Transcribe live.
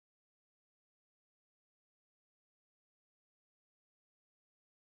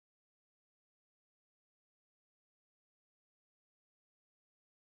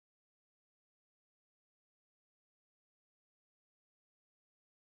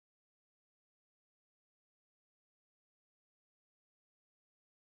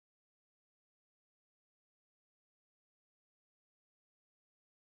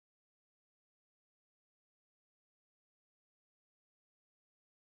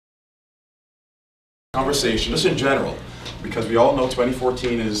Conversation, just in general, because we all know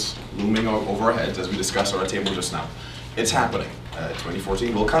 2014 is looming over our heads, as we discussed on our table just now. It's happening.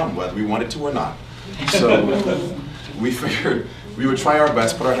 2014 will come, whether we want it to or not. So we figured we would try our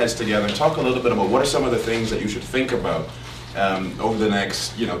best, put our heads together, and talk a little bit about what are some of the things that you should think about over the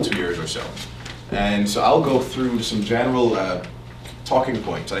next 2 years or so. And so I'll go through some general talking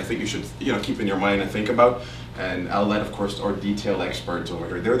points that I think you should keep in your mind and think about. And I'll let, of course, our detail experts over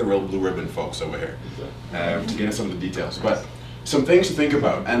here, they're the real blue ribbon folks over here, to get into some of the details. But some things to think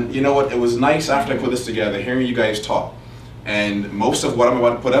about. And you know what, it was nice after I put this together, hearing you guys talk. And most of what I'm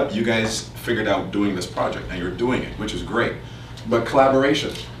about to put up, you guys figured out doing this project, and you're doing it, which is great. But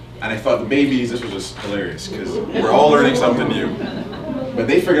collaboration. And I thought the babies, this was just hilarious, because we're all learning something new. But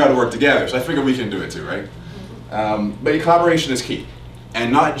they figured out how to work together, so I figured we can do it too, right? But collaboration is key. And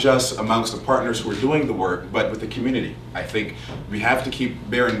not just amongst the partners who are doing the work, but with the community. I think we have to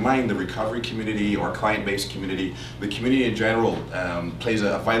bear in mind the recovery community or client-based community. The community in general plays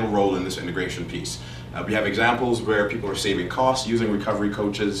a vital role in this integration piece. We have examples where people are saving costs using recovery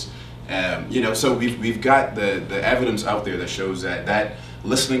coaches. So we've got the evidence out there that shows that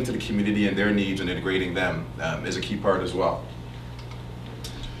listening to the community and their needs and integrating them is a key part as well.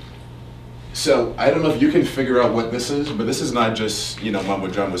 So I don't know if you can figure out what this is, but this is not just mumbo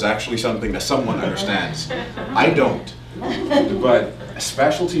jumbo. It's actually something that someone understands. I don't, but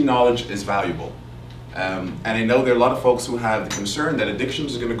specialty knowledge is valuable. And I know there are a lot of folks who have the concern that addiction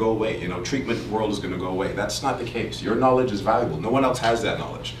is going to go away. Treatment world is going to go away. That's not the case. Your knowledge is valuable. No one else has that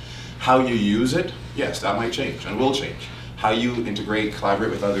knowledge. How you use it, yes, that might change and will change. How you integrate,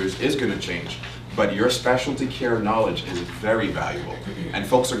 collaborate with others is going to change. But your specialty care knowledge is very valuable, and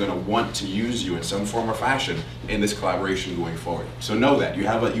folks are going to want to use you in some form or fashion in this collaboration going forward. So know that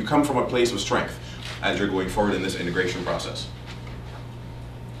you come from a place of strength as you're going forward in this integration process.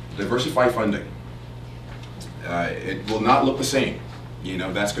 Diversified funding. It will not look the same.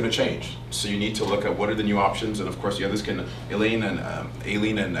 That's going to change. So you need to look at what are the new options, and of course the others can,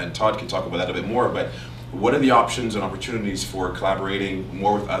 Ailene and Todd can talk about that a bit more. But what are the options and opportunities for collaborating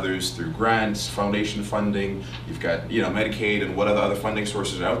more with others through grants, foundation funding? You've got Medicaid and what other funding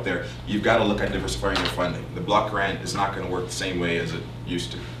sources are out there. You've got to look at diversifying your funding. The block grant is not going to work the same way as it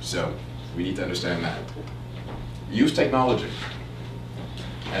used to. So we need to understand that. Use technology.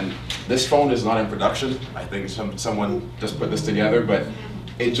 And this phone is not in production. I think someone just put this together, but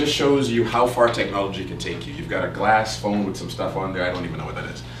it just shows you how far technology can take you. You've got a glass phone with some stuff on there. I don't even know what that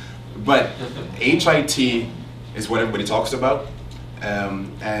is. But HIT is what everybody talks about,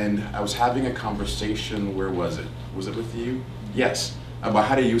 and I was having a conversation, where was it? Was it with you? Yes, about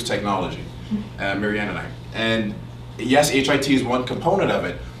how to use technology, Marianne and I. And yes, HIT is one component of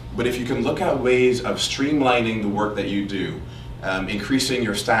it, but if you can look at ways of streamlining the work that you do, increasing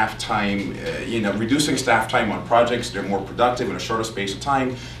your staff time, reducing staff time on projects, they're more productive in a shorter space of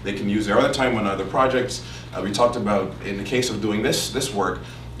time, they can use their other time on other projects. We talked about, in the case of doing this work,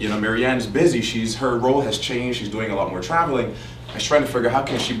 Marianne's busy, her role has changed, she's doing a lot more traveling. She's trying to figure out how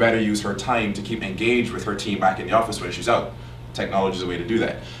can she better use her time to keep engaged with her team back in the office when she's out. Technology is a way to do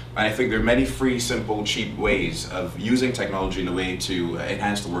that. And I think there are many free, simple, cheap ways of using technology in a way to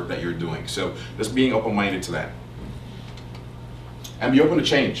enhance the work that you're doing. So just being open-minded to that. And be open to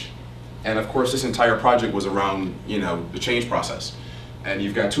change. And of course, this entire project was around, the change process. And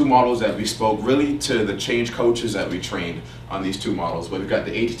you've got two models that we spoke really to the change coaches that we trained on these two models. But we've got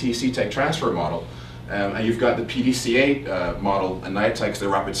the ATT Tech Transfer model, and you've got the PDCA model, and NIATx, the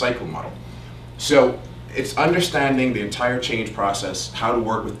Rapid Cycle model. So it's understanding the entire change process, how to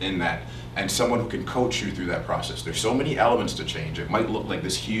work within that, and someone who can coach you through that process. There's so many elements to change. It might look like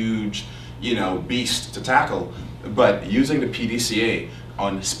this huge, beast to tackle, but using the PDCA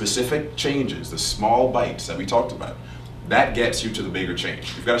on specific changes, the small bites that we talked about, that gets you to the bigger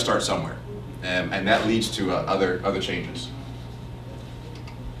change. You've got to start somewhere, and that leads to other changes.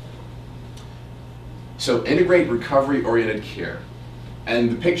 So integrate recovery-oriented care. And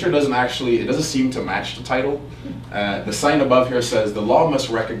the picture doesn't seem to match the title. The sign above here says, the law must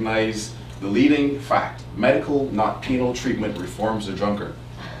recognize the leading fact, medical, not penal treatment reforms the drunkard.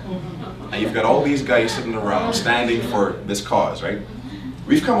 And you've got all these guys sitting around standing for this cause, right?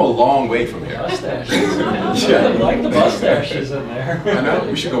 We've come a long way from here. Mustaches. Yeah. I like the mustaches in there. I know,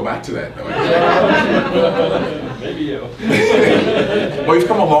 we should go back to that. Maybe you. Well, we've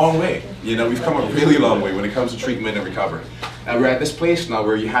come a long way. We've come a really long way when it comes to treatment and recovery. And we're at this place now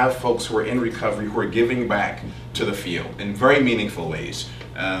where you have folks who are in recovery who are giving back to the field in very meaningful ways.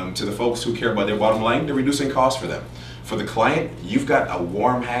 To the folks who care about their bottom line, they're reducing costs for them. For the client, you've got a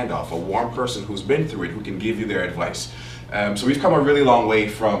warm handoff, a warm person who's been through it, who can give you their advice. So we've come a really long way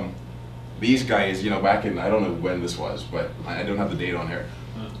from these guys, back in, I don't know when this was, but I don't have the date on here.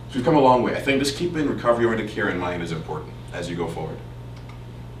 So we've come a long way. I think just keeping recovery-oriented care in mind is important as you go forward.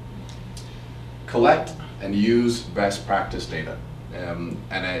 Collect and use best practice data.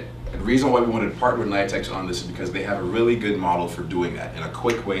 The reason why we wanted to partner with NIATx on this is because they have a really good model for doing that in a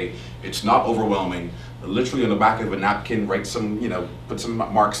quick way. It's not overwhelming. Literally on the back of a napkin, write some, put some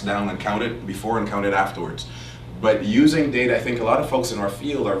marks down and count it before and count it afterwards. But using data, I think a lot of folks in our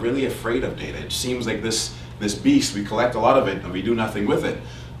field are really afraid of data. It seems like this beast, we collect a lot of it and we do nothing with it.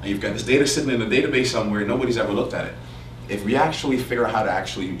 And you've got this data sitting in a database somewhere, nobody's ever looked at it. If we actually figure out how to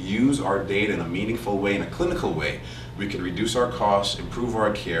actually use our data in a meaningful way, in a clinical way, we can reduce our costs, improve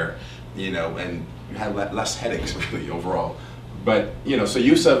our care, and have less headaches really overall. But, so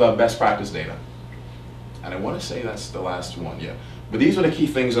use of best practice data. And I want to say that's the last one, yeah. But these are the key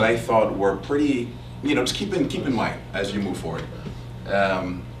things that I thought were pretty, just keep in mind as you move forward.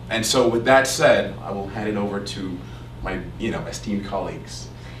 And so with that said, I will hand it over to my, esteemed colleagues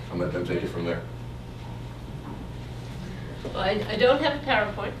and let them take it from there. Well, I don't have a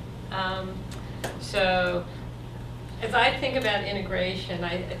PowerPoint. So as I think about integration,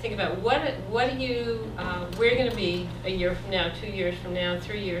 I think about what do you, where you're going to be a year from now, 2 years from now,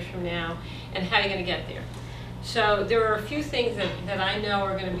 3 years from now, and how you're going to get there. So there are a few things that I know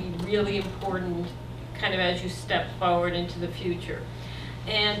are going to be really important kind of as you step forward into the future.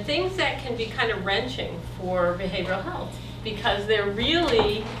 And things that can be kind of wrenching for behavioral health because they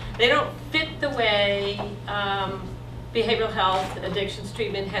don't fit the way behavioral health addictions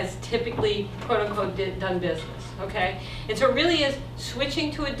treatment has typically, quote unquote, done business, okay? And so it really is switching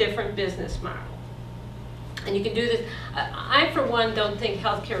to a different business model. And you can do this. I, for one, don't think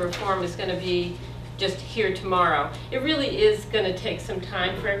healthcare reform is going to be just here tomorrow. It really is going to take some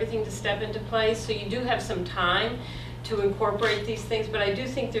time for everything to step into place, so you do have some time to incorporate these things, but I do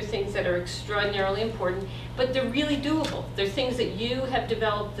think they're things that are extraordinarily important, but they're really doable. They're things that you have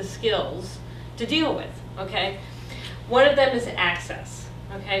developed the skills to deal with, okay? One of them is access,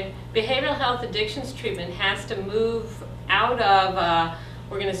 okay? Behavioral health addictions treatment has to move out of,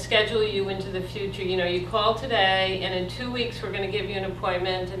 we're going to schedule you into the future. You call today, and in 2 weeks we're going to give you an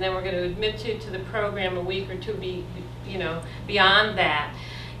appointment, and then we're going to admit you to the program a week or two beyond that.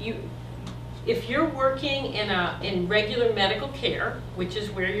 If you're working in regular medical care, which is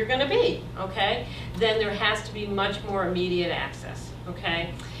where you're going to be, okay, then there has to be much more immediate access,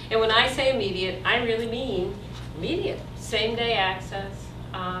 okay? And when I say immediate, I really mean immediate. Same-day access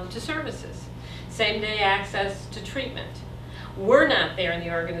to services, same-day access to treatment. We're not there in the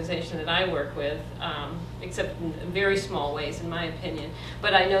organization that I work with, except in very small ways, in my opinion,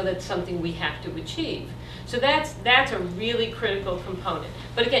 but I know that's something we have to achieve. So that's a really critical component.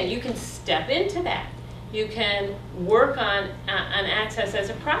 But again, you can step into that. You can work on access as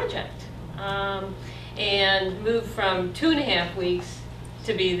a project and move from 2.5 weeks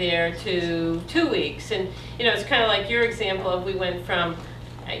to be there to 2 weeks. And it's kind of like your example of we went from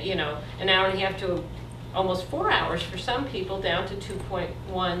an hour and a half to almost 4 hours for some people down to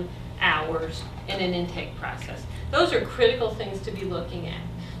 2.1 hours in an intake process. Those are critical things to be looking at.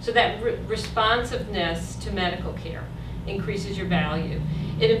 So that responsiveness to medical care increases your value.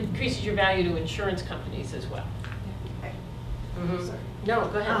 It increases your value to insurance companies as well. Sorry. No,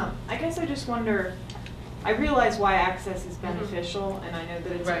 go ahead. I guess I just wonder, I realize why access is beneficial, and I know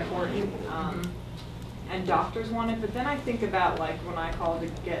that it's important, and doctors want it, but then I think about like when I call to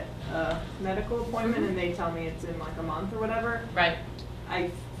get a medical appointment and they tell me it's in like a month or whatever. Right.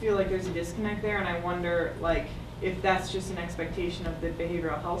 I feel like there's a disconnect there, and I wonder like if that's just an expectation of the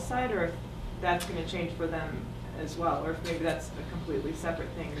behavioral health side, or if that's going to change for them as well, or if maybe that's a completely separate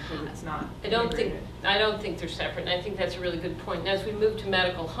thing because it's not integrated. I don't think they're separate, and I think that's a really good point. And as we move to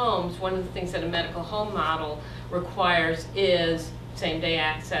medical homes, one of the things that a medical home model requires is same-day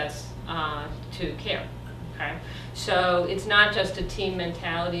access to care. Okay? So it's not just a team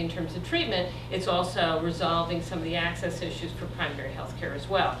mentality in terms of treatment, it's also resolving some of the access issues for primary health care as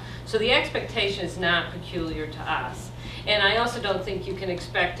well. So the expectation is not peculiar to us. And I also don't think you can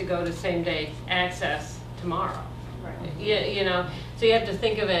expect to go to same-day access tomorrow. Right. So you have to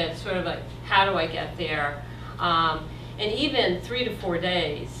think of it sort of like, how do I get there? And even 3 to 4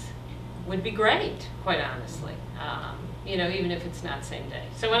 days would be great, quite honestly. Even if it's not same day.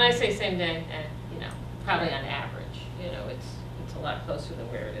 So when I say same day, probably on average, it's a lot closer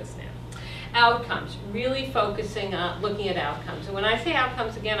than where it is now. Outcomes, really focusing on looking at outcomes. And when I say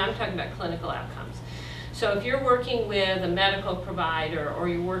outcomes, again, I'm talking about clinical outcomes. So if you're working with a medical provider or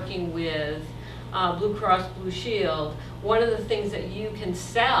you're working with Blue Cross Blue Shield, one of the things that you can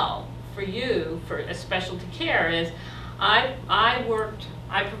sell for a specialty care is I worked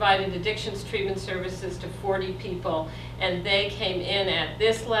I provided addictions treatment services to 40 people, and they came in at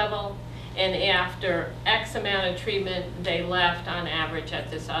this level, and after X amount of treatment, they left on average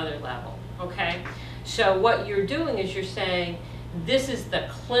at this other level, okay? So what you're doing is you're saying, this is the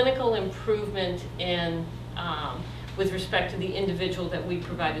clinical improvement in, with respect to the individual that we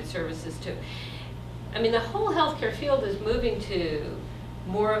provided services to. I mean, the whole healthcare field is moving to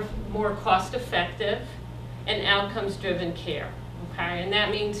more cost-effective and outcomes-driven care, okay? And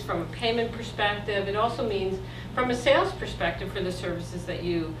that means from a payment perspective, it also means from a sales perspective for the services that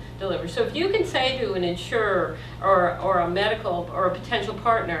you deliver. So if you can say to an insurer or a medical or a potential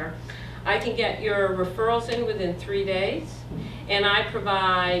partner, I can get your referrals in within 3 days, and I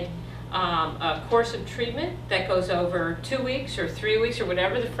provide a course of treatment that goes over 2 weeks or 3 weeks or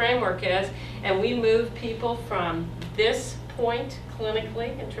whatever the framework is, and we move people from this point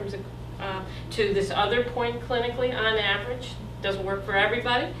clinically in terms of to this other point clinically on average. Doesn't work for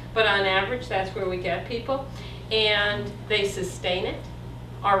everybody, but on average that's where we get people, and they sustain it.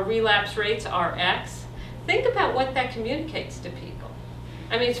 Our relapse rates are X. Think about what that communicates to people.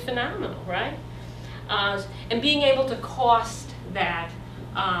 I mean, it's phenomenal, right? And being able to cost that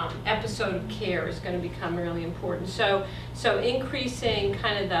episode of care is going to become really important. So increasing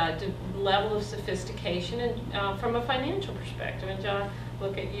kind of the level of sophistication and from a financial perspective. And John,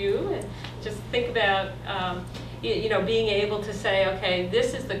 look at you and just think about you know, being able to say, okay,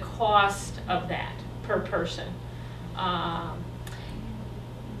 this is the cost of that per person.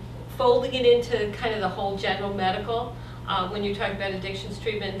 Folding it into kind of the whole general medical. When you're talking about addictions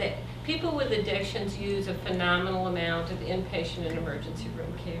treatment, people with addictions use a phenomenal amount of inpatient and emergency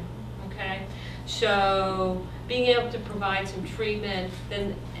room care, okay? So being able to provide some treatment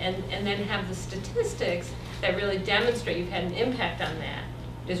and then have the statistics that really demonstrate you've had an impact on that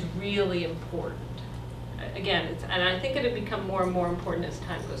is really important. Again, and I think it'll become more and more important as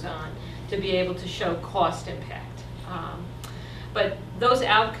time goes on to be able to show cost impact. But those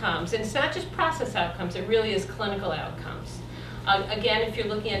outcomes, and it's not just process outcomes, it really is clinical outcomes. Again, if you're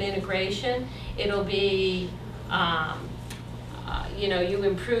looking at integration, it'll be, you know, you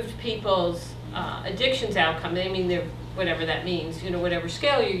improved people's addictions outcome. I mean, they're, whatever that means, you know, whatever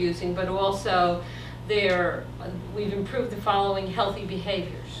scale you're using, but also we've improved the following healthy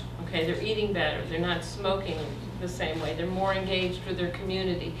behaviors. Okay, they're eating better, they're not smoking the same way, they're more engaged with their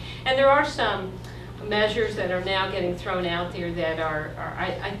community. And there are some measures that are now getting thrown out there that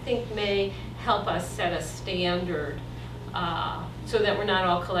I think may help us set a standard so that we're not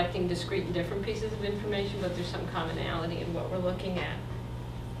all collecting discrete and different pieces of information, but there's some commonality in what we're looking at.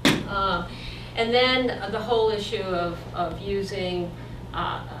 And then the whole issue of using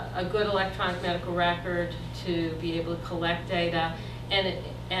a good electronic medical record to be able to collect data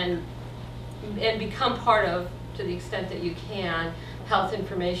and become part of, to the extent that you can, health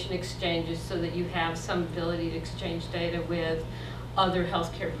information exchanges so that you have some ability to exchange data with other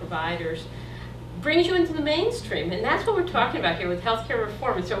healthcare providers. Brings you into the mainstream, and that's what we're talking about here with healthcare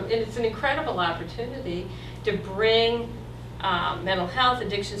reform. And so it's an incredible opportunity to bring mental health,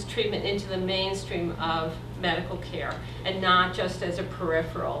 addictions treatment into the mainstream of medical care and not just as a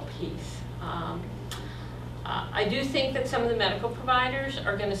peripheral piece. I do think that some of the medical providers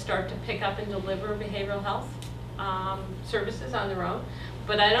are going to start to pick up and deliver behavioral health services on their own,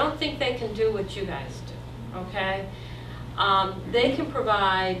 but I don't think they can do what you guys do, okay? They can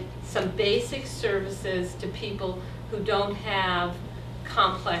provide some basic services to people who don't have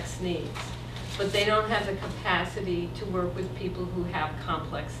complex needs, but they don't have the capacity to work with people who have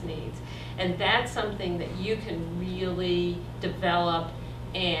complex needs. And that's something that you can really develop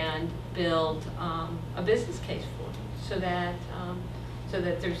and build a business case for, so that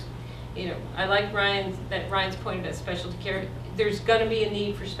there's, you know, I like Ryan's point about specialty care. There's going to be a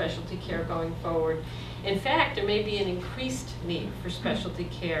need for specialty care going forward. In fact, there may be an increased need for specialty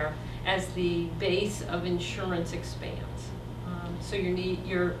care as the base of insurance expands. So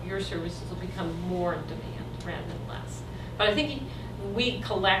your services will become more in demand rather than less. But I think we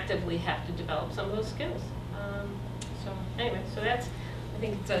collectively have to develop some of those skills. So anyway, so that's, I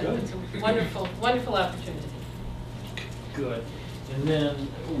think it's a wonderful, wonderful opportunity. Good. And then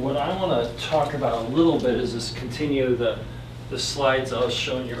what I want to talk about a little bit is just continue the slides I was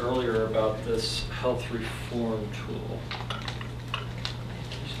showing you earlier about this health reform tool.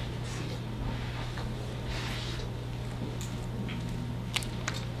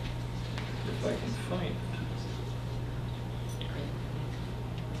 If I can find it.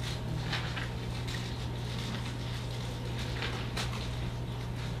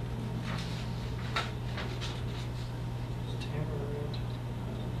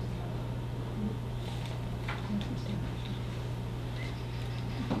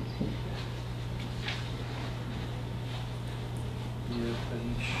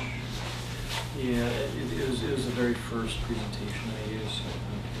 first presentation I used. So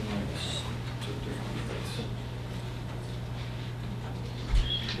I'm doing this to a different place.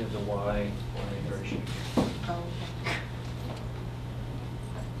 Give the Y integration. Oh,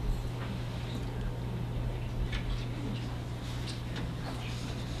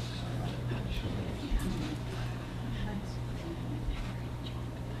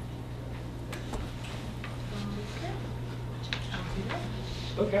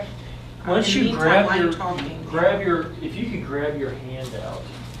 Okay. In Once the you meantime, grab while your, you're talking. if you could grab your handout,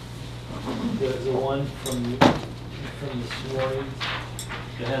 the one from this morning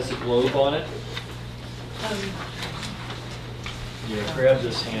that has the globe on it. Yeah, grab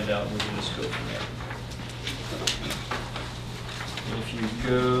this handout and we can just go from there. And if you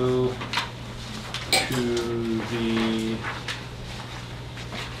go to the,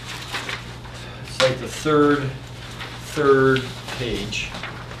 it's like the third page.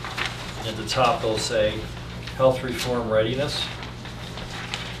 At the top, they'll say health reform readiness.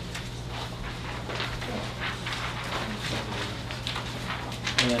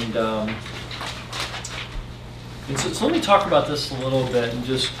 And so let me talk about this a little bit and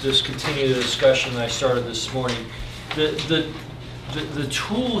just continue the discussion that I started this morning. The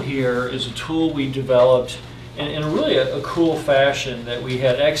tool here is a tool we developed in really a cool fashion, that we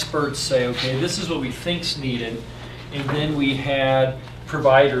had experts say, okay, this is what we think's needed, and then we had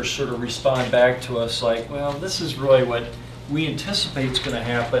providers sort of respond back to us like, well, this is really what we anticipate is going to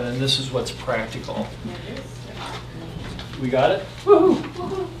happen, and this is what's practical. We got it?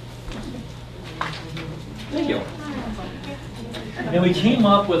 Woohoo! Thank you. And we came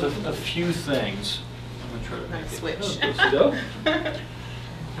up with a few things. I'm going to try to make Nice it. switch. Oh,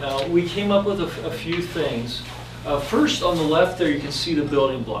 now, we came up with a few things. First, on the left there, you can see the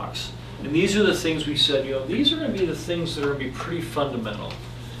building blocks. And these are the things we said, these are going to be the things that are going to be pretty fundamental.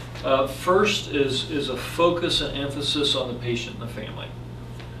 First is a focus and emphasis on the patient and the family.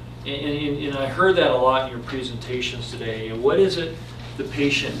 And I heard that a lot in your presentations today. What is it the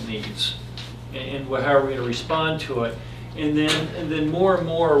patient needs? And how are we going to respond to it? And then more and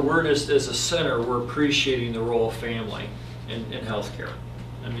more, we're just, as a center, we're appreciating the role of family in healthcare.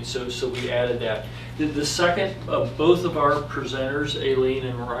 I mean, so we added that. The second, both of our presenters, Ailene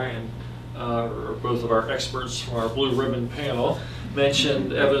and Wehren, or both of our experts from our blue ribbon panel,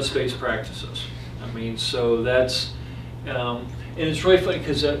 mentioned evidence-based practices. I mean, so that's, and it's really funny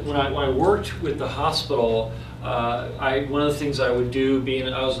because when I worked with the hospital, one of the things I would do, being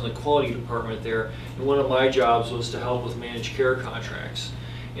I was in the quality department there, and one of my jobs was to help with managed care contracts.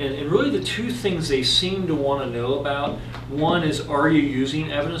 And really the two things they seem to want to know about, one is, are you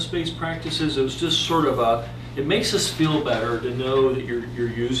using evidence-based practices? It was just sort of it makes us feel better to know that you're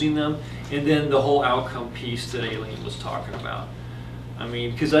using them, and then the whole outcome piece that Ailene was talking about. I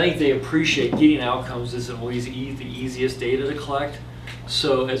mean, because I think they appreciate getting outcomes isn't always the easiest data to collect.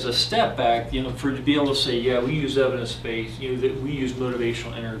 So as a step back, for to be able to say, yeah, we use evidence-based, that we use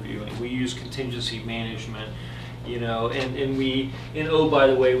motivational interviewing, we use contingency management, and oh, by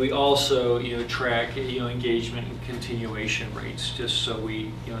the way, we also track engagement and continuation rates, just so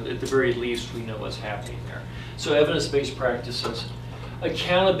we at the very least we know what's happening there. So evidence-based practices.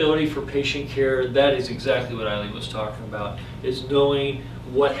 Accountability for patient care, that is exactly what Ailene was talking about, is knowing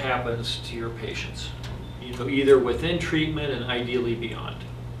what happens to your patients, either within treatment and ideally beyond.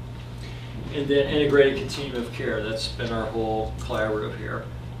 And then integrated continuum of care, that's been our whole collaborative here.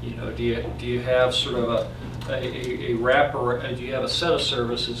 Do you have sort of a wrapper, do you have a set of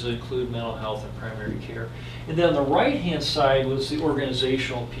services that include mental health and primary care? And then on the right-hand side was the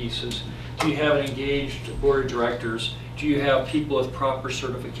organizational pieces. Do you have an engaged board of directors? Do you have people with proper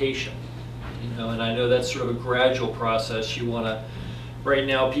certification? And I know that's sort of a gradual process. You want to, right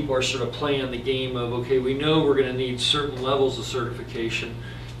now people are sort of playing the game of, okay, we know we're going to need certain levels of certification.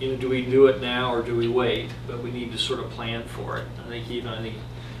 Do we do it now or do we wait? But we need to sort of plan for it. I think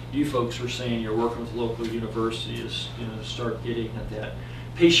you folks were saying you're working with local universities, to start getting at that.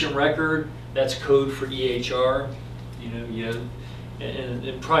 Patient record, that's code for EHR.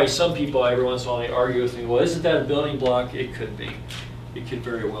 And probably some people every once in a while they argue with me, well, isn't that a building block? It could be. It could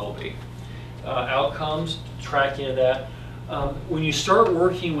very well be. Outcomes, tracking of that. When you start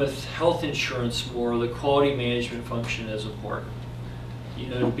working with health insurance more, the quality management function is important.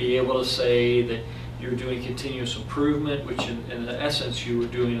 To be able to say that you're doing continuous improvement, which in essence you were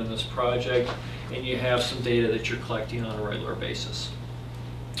doing in this project, and you have some data that you're collecting on a regular basis.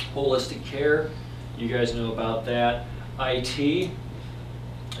 Holistic care, you guys know about that. IT,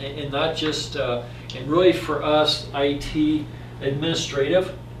 and not just, and really for us, IT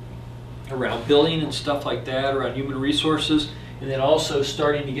administrative, around billing and stuff like that, around human resources, and then also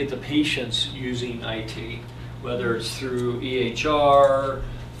starting to get the patients using IT. whether it's through EHR,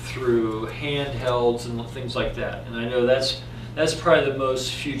 through handhelds and things like that. And I know that's probably the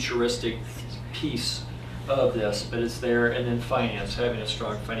most futuristic piece of this, but it's there. And then finance, having a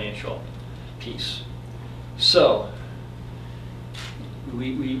strong financial piece. So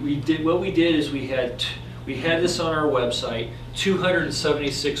we did what we did is we had this on our website.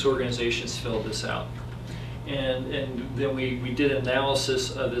 276 organizations filled this out, and then we did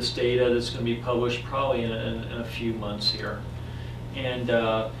analysis of this data that's going to be published probably in a few months here, and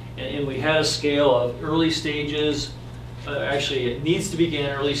we had a scale of early stages. Actually, it needs to begin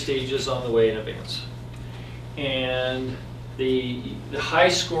early stages on the way in advance, and the high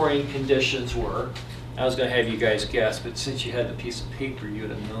scoring conditions were. I was going to have you guys guess, but since you had the piece of paper, you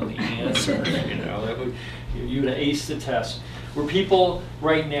would have known the answer. You would have aced the test. Where people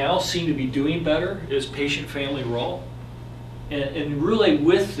right now seem to be doing better is patient-family role. And really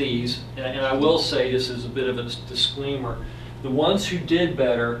with these, and I will say this is a bit of a disclaimer, the ones who did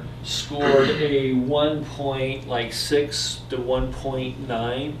better scored a 1.6 to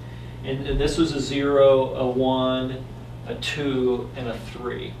 1.9. And this was a 0, a 1, a 2, and a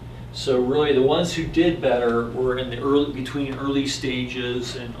 3. So really, the ones who did better were in the between early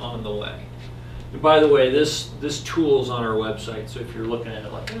stages and on the way. And by the way, this tool is on our website, so if you're looking at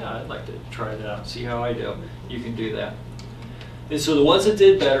it like, yeah, I'd like to try that out and see how I do, you can do that. And so the ones that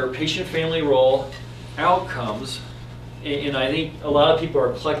did better, patient-family role, outcomes, and I think a lot of people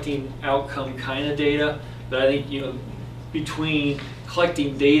are collecting outcome kind of data, but I think between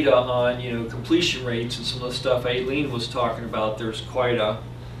collecting data on completion rates and some of the stuff Ailene was talking about, there's quite a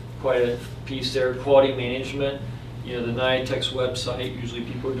piece there. Quality management, the NIATx website, usually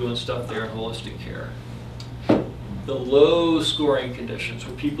people are doing stuff there in holistic care. The low scoring conditions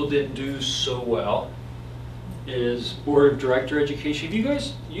where people didn't do so well is board of director education. You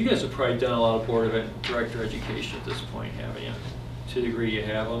guys have probably done a lot of board of director education at this point, haven't you? To the degree you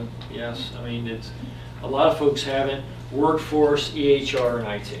have them, yes. I mean, it's a lot of folks haven't. Workforce, EHR, and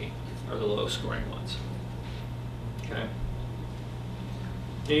IT are the low scoring ones. Okay.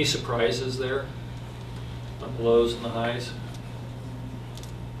 Any surprises there on the lows and the highs?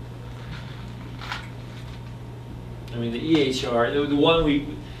 I mean, the EHR, the one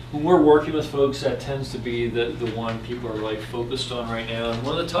when we're working with folks, that tends to be the one people are really focused on right now, and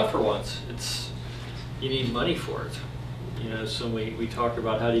one of the tougher ones. You need money for it. So we talk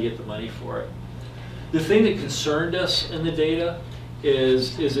about how do you get the money for it. The thing that concerned us in the data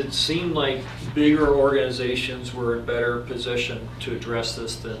is it seemed like bigger organizations were in better position to address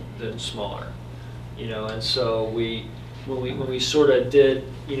this than smaller, and so when we sort of did,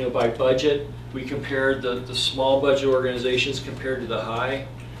 by budget, we compared the small budget organizations compared to the high,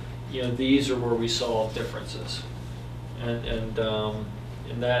 these are where we saw differences, and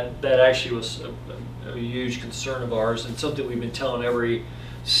that actually was a huge concern of ours, and something we've been telling every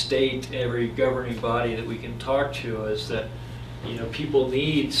state, every governing body that we can talk to is that people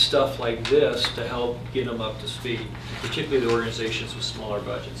need stuff like this to help get them up to speed, particularly the organizations with smaller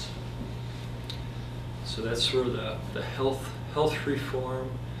budgets. So that's sort of the health reform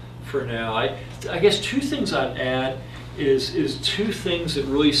for now. I guess two things I'd add is two things that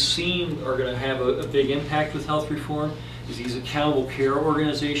really seem are going to have a big impact with health reform is these accountable care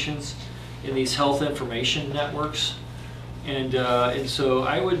organizations and these health information networks. And so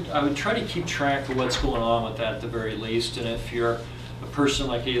I would try to keep track of what's going on with that at the very least. And if you're a person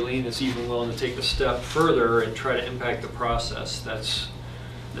like Ailene that's even willing to take a step further and try to impact the process, that's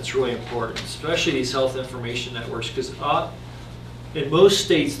really important, especially these health information networks, because in most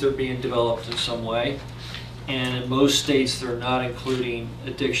states they're being developed in some way, and in most states they're not including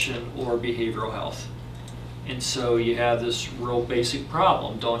addiction or behavioral health. And so you have this real basic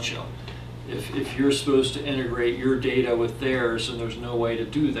problem, don't you? If you're supposed to integrate your data with theirs and there's no way to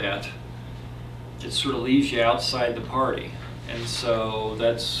do that, it sort of leaves you outside the party. And so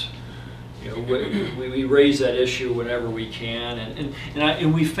that's, we raise that issue whenever we can.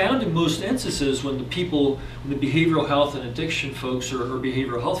 And we found in most instances when the behavioral health and addiction folks or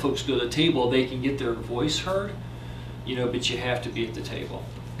behavioral health folks go to the table, they can get their voice heard, but you have to be at the table.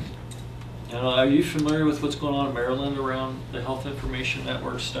 Are you familiar with what's going on in Maryland around the health information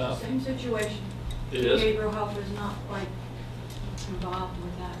network stuff? Same situation. It is? Behavioral health is not quite involved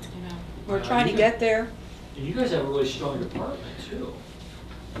with that, We're trying to get there. And you guys have a really strong department too.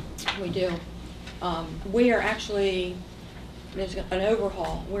 We do. We are actually, there's an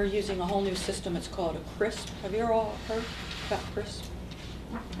overhaul. We're using a whole new system. It's called a CRISP. Have you all heard about CRISP?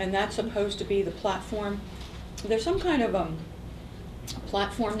 And that's supposed to be the platform. There's some kind of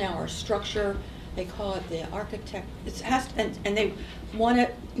platform now or structure. They call it the architect. It has, and they want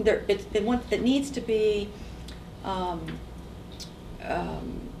it. It needs to be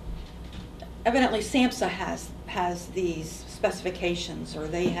evidently SAMHSA has these specifications, or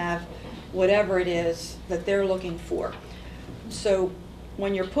they have whatever it is that they're looking for. So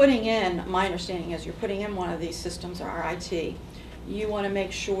when you're putting in, my understanding is you're putting in one of these systems, or RIT, you want to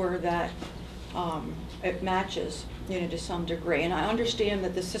make sure that it matches, to some degree. And I understand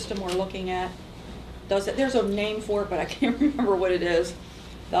that the system we're looking at does it. There's a name for it, but I can't remember what it is.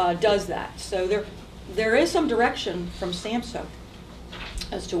 Does that. So there is some direction from SAMHSA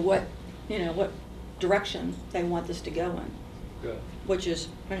as to what direction they want this to go in. Good. Which is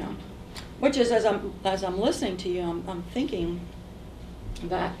as I'm listening to you, I'm thinking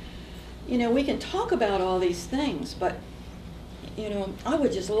that we can talk about all these things, but I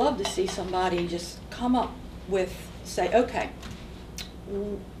would just love to see somebody just come up with, say, okay,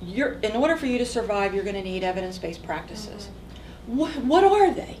 in order for you to survive, you're going to need evidence-based practices. Mm-hmm. What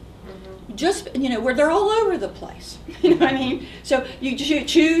are they? Mm-hmm. Just where they're all over the place. You know what I mean? So you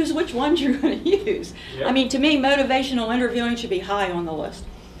choose which ones you're going to use. Yep. I mean, to me, motivational interviewing should be high on the list.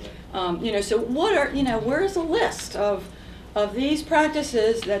 So what are where's the list of these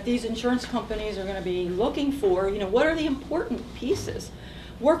practices that these insurance companies are going to be looking for? What are the important pieces?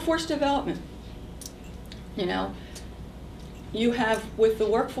 Workforce development. You have, with the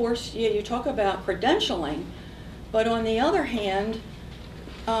workforce, you talk about credentialing, but on the other hand,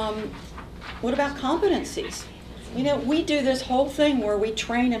 what about competencies? We do this whole thing where we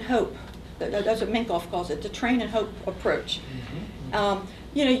train and hope. That's what Minkoff calls it, the train and hope approach. Mm-hmm.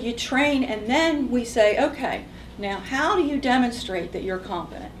 You train and then we say, okay, now how do you demonstrate that you're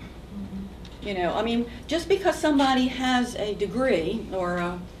competent? Mm-hmm. Just because somebody has a degree or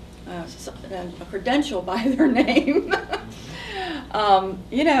a credential by their name,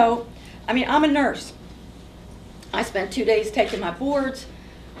 I'm a nurse. I spent 2 days taking my boards,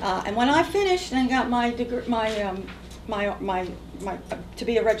 and when I finished and got my degree, to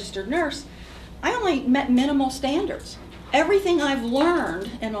be a registered nurse, I only met minimal standards. Everything I've learned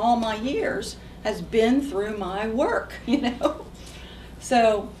in all my years has been through my work,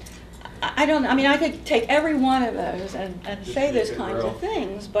 So I could take every one of those and say those kinds of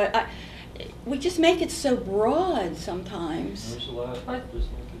things, but we just make it so broad sometimes. There's a lot of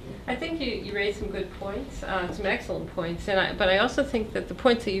I think you raised some good points, some excellent points, but I also think that the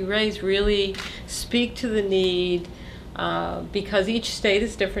points that you raised really speak to the need, because each state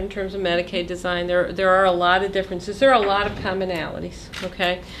is different in terms of Medicaid design. There are a lot of differences. There are a lot of commonalities,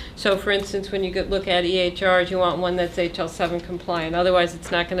 okay? So for instance, when you look at EHRs, you want one that's HL7 compliant. Otherwise,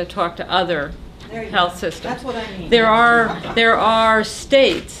 it's not going to talk to other health systems. That's what I mean. There are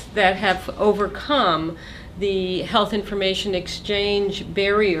states that have overcome the health information exchange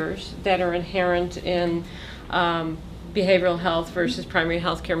barriers that are inherent in behavioral health versus primary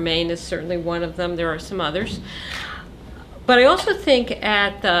health care. Maine is certainly one of them. There are some others. But I also think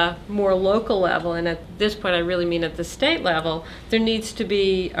at the more local level, and at this point I really mean at the state level, there needs to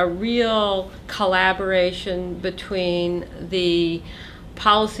be a real collaboration between the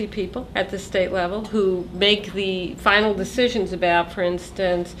policy people at the state level who make the final decisions about, for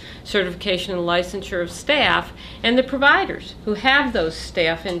instance, certification and licensure of staff, and the providers who have those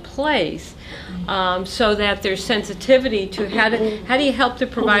staff in place, so that there's sensitivity to how do you help the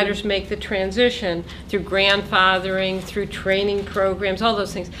providers make the transition through grandfathering, through training programs, all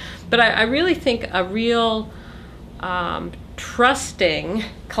those things. But I really think a real trusting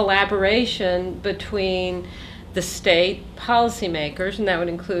collaboration between the state policymakers, and that would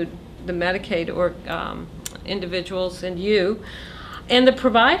include the Medicaid or individuals and you, and the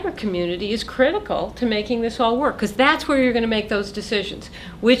provider community is critical to making this all work, because that's where you're going to make those decisions.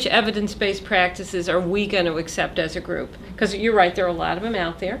 Which evidence-based practices are we going to accept as a group? Because you're right, there are a lot of them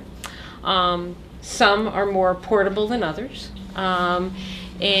out there. Some are more portable than others.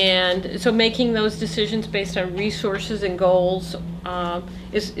 And so making those decisions based on resources and goals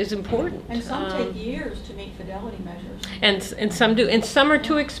is important. And some take years to meet fidelity measures. And some do, and some are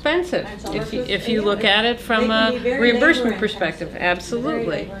too expensive if you look at it from a reimbursement perspective.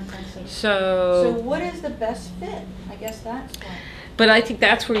 Absolutely. So what is the best fit? I guess that's what. But I think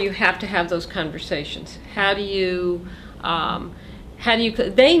that's where you have to have those conversations. How do you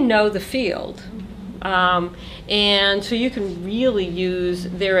they know the field. And so you can really use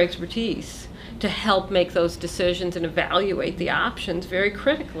their expertise to help make those decisions and evaluate the options very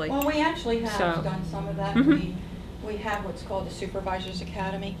critically. Well, we actually have done some of that. Mm-hmm. We have what's called the Supervisors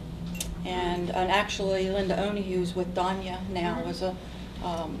Academy, and actually Linda Oney, who's with Danya now, was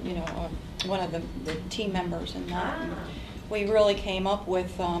one of the team members in that. And we really came up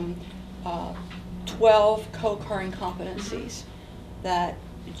with 12 co-occurring competencies that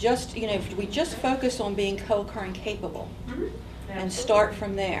just, you know, if we just focus on being co-occurring capable and start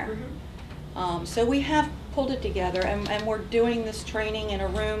from there. So we have pulled it together, and we're doing this training in a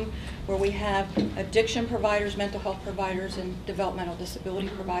room where we have addiction providers, mental health providers, and developmental disability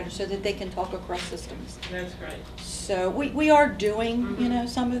providers, so that they can talk across systems. That's great. So we are doing, you know,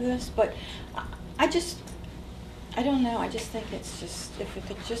 some of this, but I don't know, I just think it's just, if it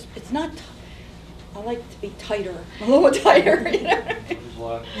could just, it's not, I like to be tighter, a little tighter, you know? There's a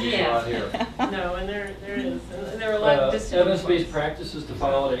lot here. No, and there is, and there are a lot of distinct Evidence-based ones. practices to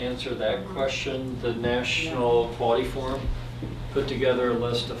follow to answer that question. The National Quality Forum put together a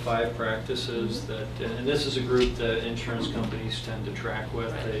list of 5 practices that, and this is a group that insurance companies tend to track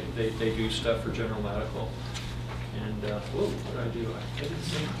with. They do stuff for general medical. And, whoa, what did I do? I did the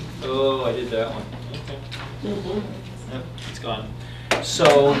same thing. Oh, I did that one. Okay. Yep, it's gone.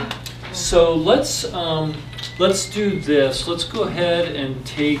 So let's do this. Let's go ahead and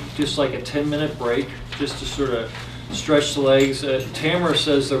take just like a 10-minute break, just to sort of stretch the legs. Tamara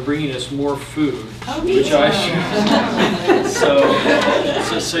says they're bringing us more food, which I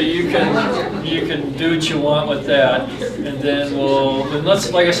so you can do what you want with that, and then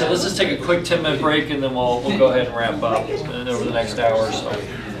let's, like I said, let's just take a quick 10-minute break, and then we'll go ahead and wrap up over the next hour or so.